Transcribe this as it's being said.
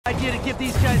Idea to give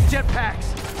these guys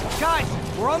jetpacks. Guys,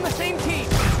 we're on the same team.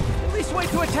 At least wait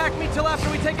to attack me till after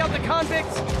we take out the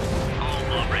convicts. All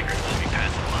lawbreakers will be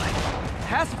pacified.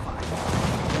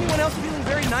 Pacified? Anyone else feeling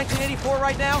very 1984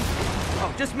 right now?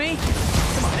 Oh, just me?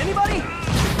 Come on, anybody?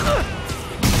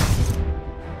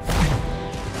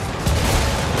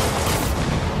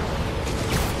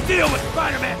 Deal with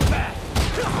Spider-Man fast!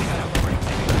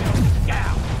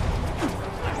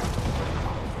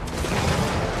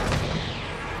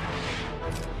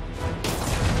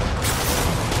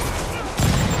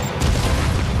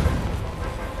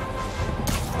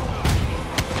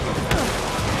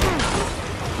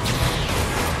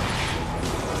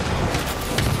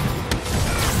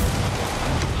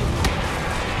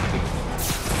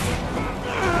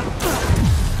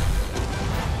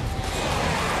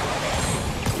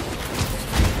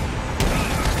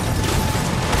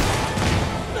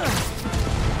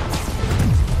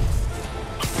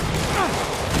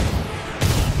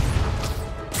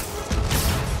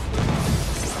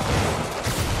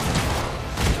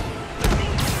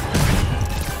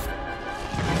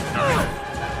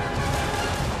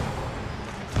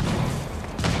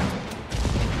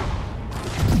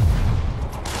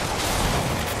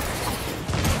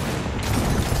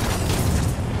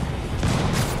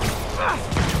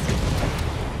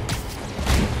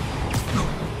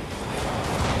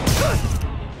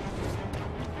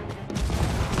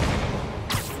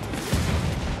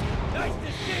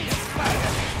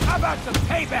 How about some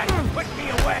payback? Put me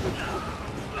away!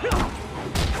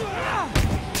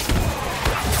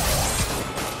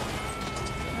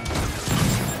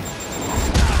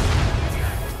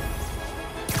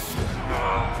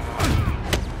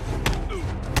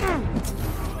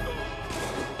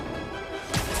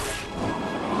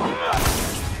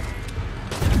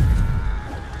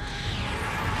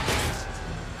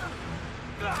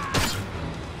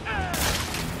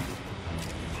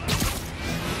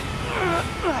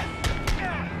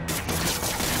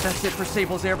 That's it for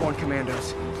Sable's airborne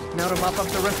commandos. Now to mop up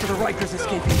the rest of the Rikers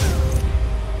escaping.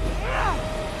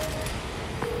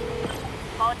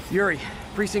 Yuri,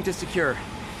 precinct is secure.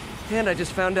 And I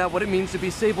just found out what it means to be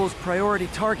Sable's priority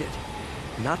target.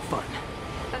 Not fun.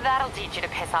 That'll teach you to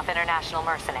piss off international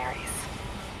mercenaries.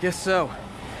 Guess so.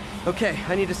 Okay,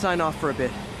 I need to sign off for a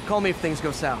bit. Call me if things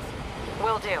go south.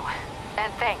 Will do.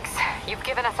 And thanks. You've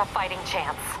given us a fighting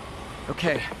chance.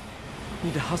 Okay.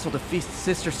 Need to hustle to Feast's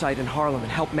sister site in Harlem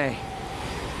and help May.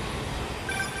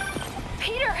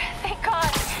 Peter, thank God.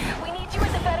 We need you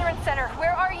at the Veterans Center.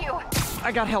 Where are you?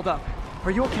 I got held up. Are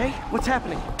you okay? What's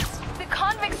happening? The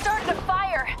convicts started a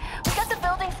fire. We got the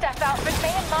building staff out, but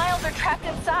May and Miles are trapped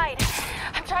inside.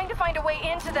 I'm trying to find a way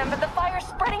into them, but the fire's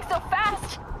spreading so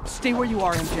fast. Stay where you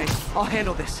are, MJ. I'll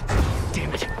handle this.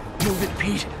 Damn it. Move it,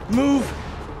 Pete. Move!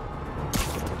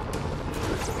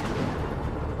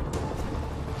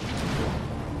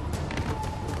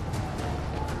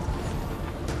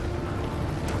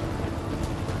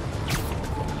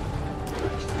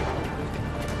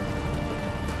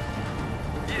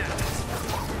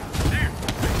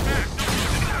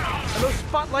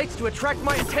 Spotlights to attract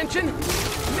my attention?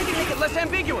 Maybe make it less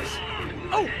ambiguous.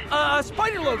 Oh,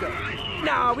 spider logo.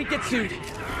 Nah, we get sued.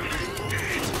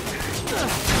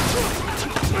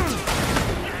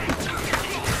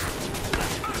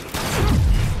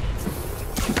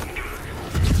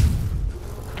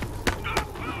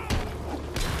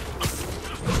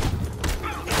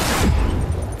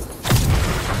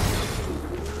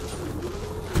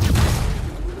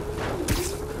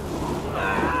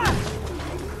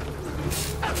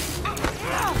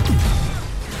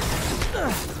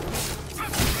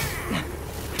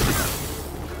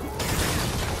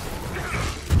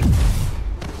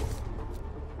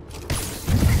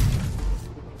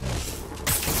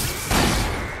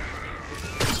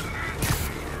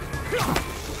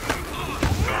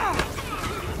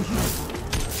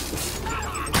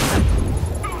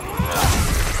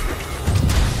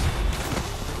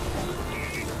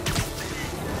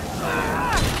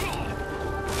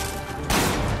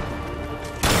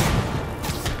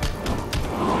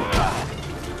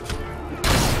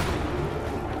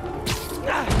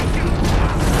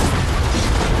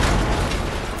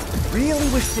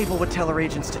 Really wish Sable would tell her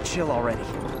agents to chill already.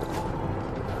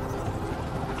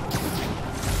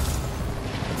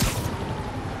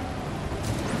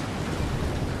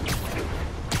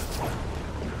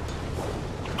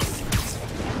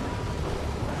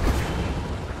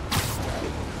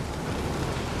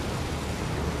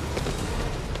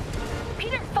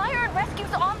 Peter, fire and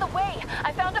rescue's on the way.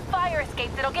 I found a fire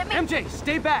escape that'll get me— MJ,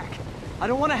 stay back! I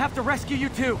don't want to have to rescue you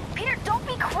too. Peter, don't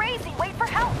be crazy. Wait for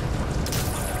help.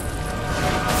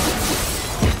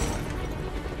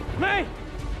 May!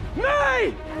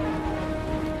 May!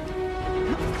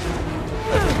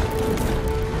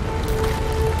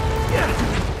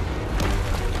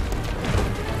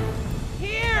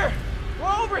 Here!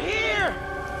 We're over here!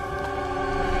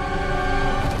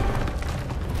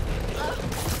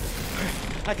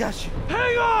 I got you.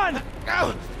 Hang on!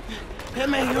 Go! Hey,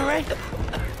 man, you alright?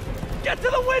 Get to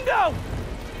the window!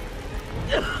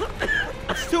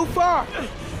 It's too far.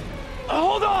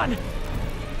 Hold on!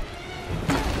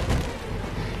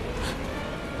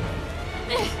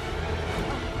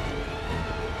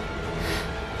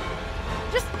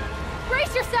 Just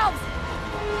brace yourselves!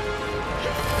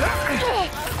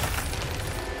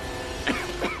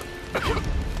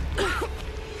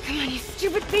 Come on, you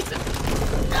stupid piece of...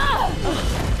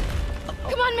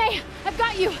 Come on, May! I've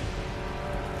got you!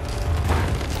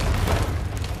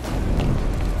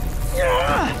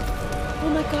 Oh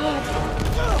my god.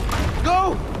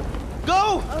 Go!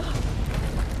 Go!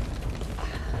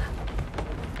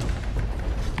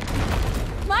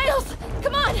 Miles!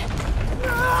 Come on!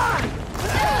 No!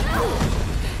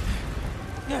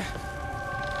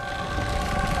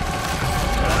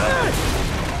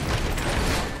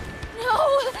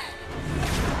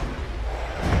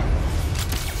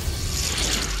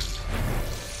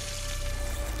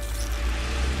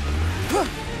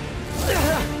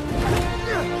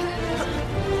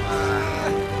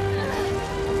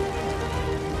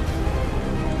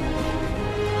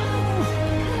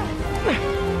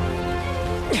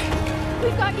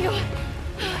 We've got you.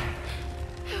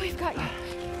 We've got you.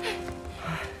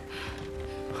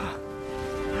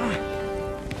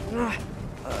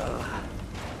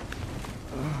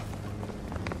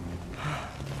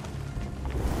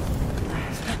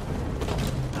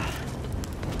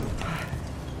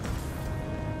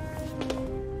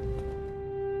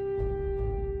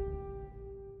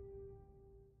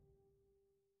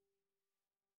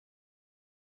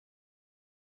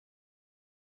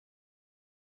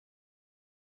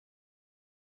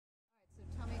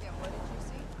 Tell me again, what did you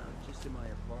see? Just in my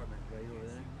apartment, right over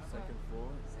there, second floor,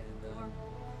 and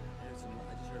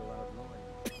I just heard a loud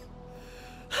noise.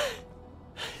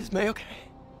 Is May okay?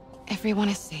 Everyone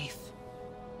is safe.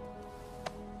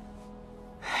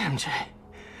 MJ,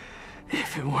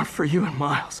 if it weren't for you and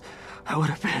Miles, I would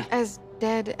have been... As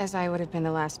dead as I would have been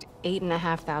the last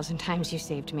 8,500 times you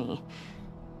saved me.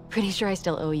 Pretty sure I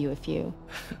still owe you a few.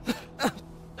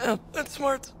 That's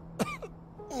smart.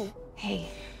 Hey.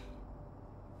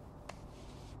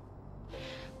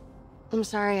 I'm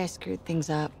sorry I screwed things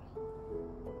up.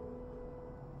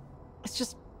 It's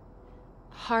just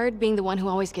hard being the one who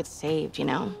always gets saved, you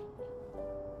know?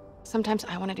 Sometimes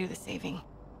I want to do the saving.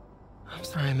 I'm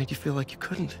sorry I made you feel like you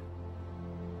couldn't.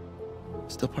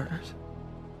 Still partners?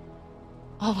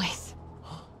 Always.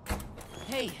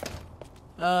 Hey.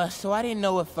 So I didn't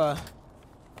know if,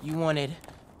 you wanted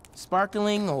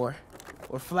sparkling or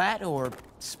flat or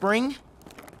spring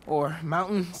or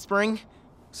mountain spring.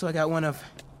 So I got one of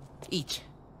each.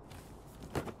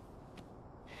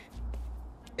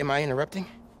 Am I interrupting?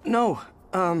 No.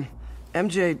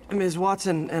 MJ, Ms.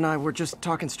 Watson, and I were just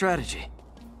talking strategy.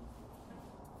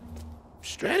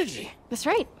 Strategy? That's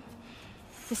right.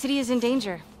 The city is in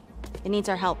danger. It needs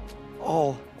our help.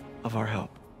 All of our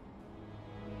help.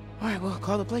 All right, well,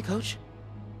 call the play, coach.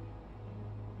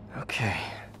 Okay.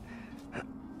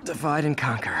 Divide and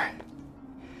conquer.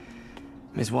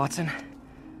 Ms. Watson,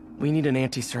 we need an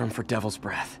anti-serum for Devil's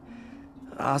Breath.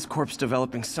 Oscorp's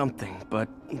developing something, but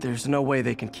there's no way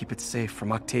they can keep it safe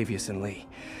from Octavius and Lee.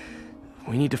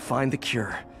 We need to find the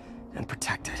cure and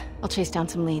protect it. I'll chase down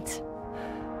some leads.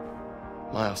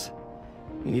 Miles,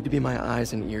 you need to be my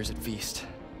eyes and ears at Feast.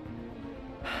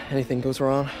 Anything goes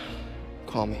wrong,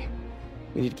 call me.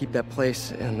 We need to keep that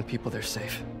place and the people there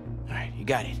safe. All right, you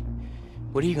got it.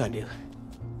 What are you gonna do?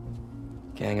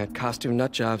 Gang at Costume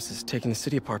Nutjobs is taking the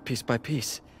city apart piece by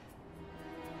piece.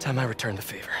 Time I return the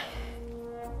favor.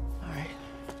 All right.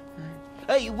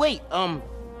 Hey, wait, how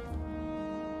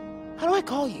do I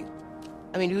call you?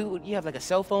 I mean, do you have like a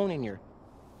cell phone in your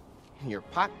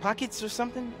pockets or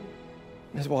something?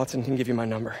 Ms. Watson can give you my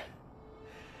number.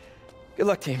 Good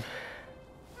luck, team.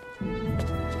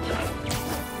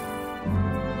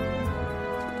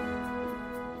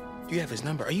 Do you have his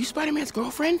number? Are you Spider-Man's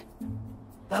girlfriend?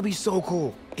 That'd be so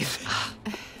cool.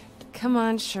 Come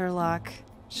on, Sherlock.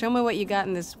 Show me what you got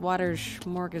in this water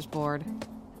smorgasbord.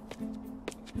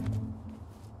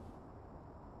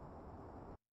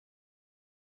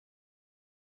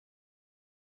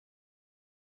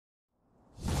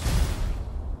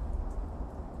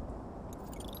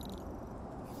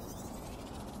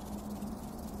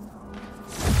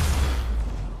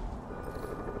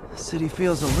 City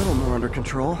feels a little more under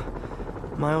control.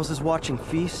 Miles is watching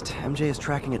Feast, MJ is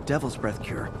tracking a Devil's Breath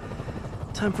cure.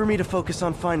 Time for me to focus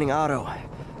on finding Otto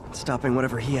and stopping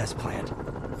whatever he has planned.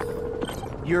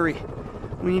 Yuri,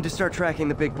 we need to start tracking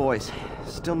the big boys.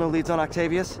 Still no leads on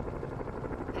Octavius?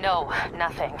 No,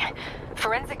 nothing.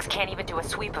 Forensics can't even do a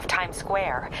sweep of Times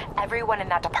Square. Everyone in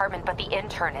that department but the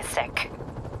intern is sick.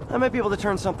 I might be able to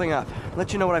turn something up.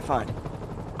 Let you know what I find.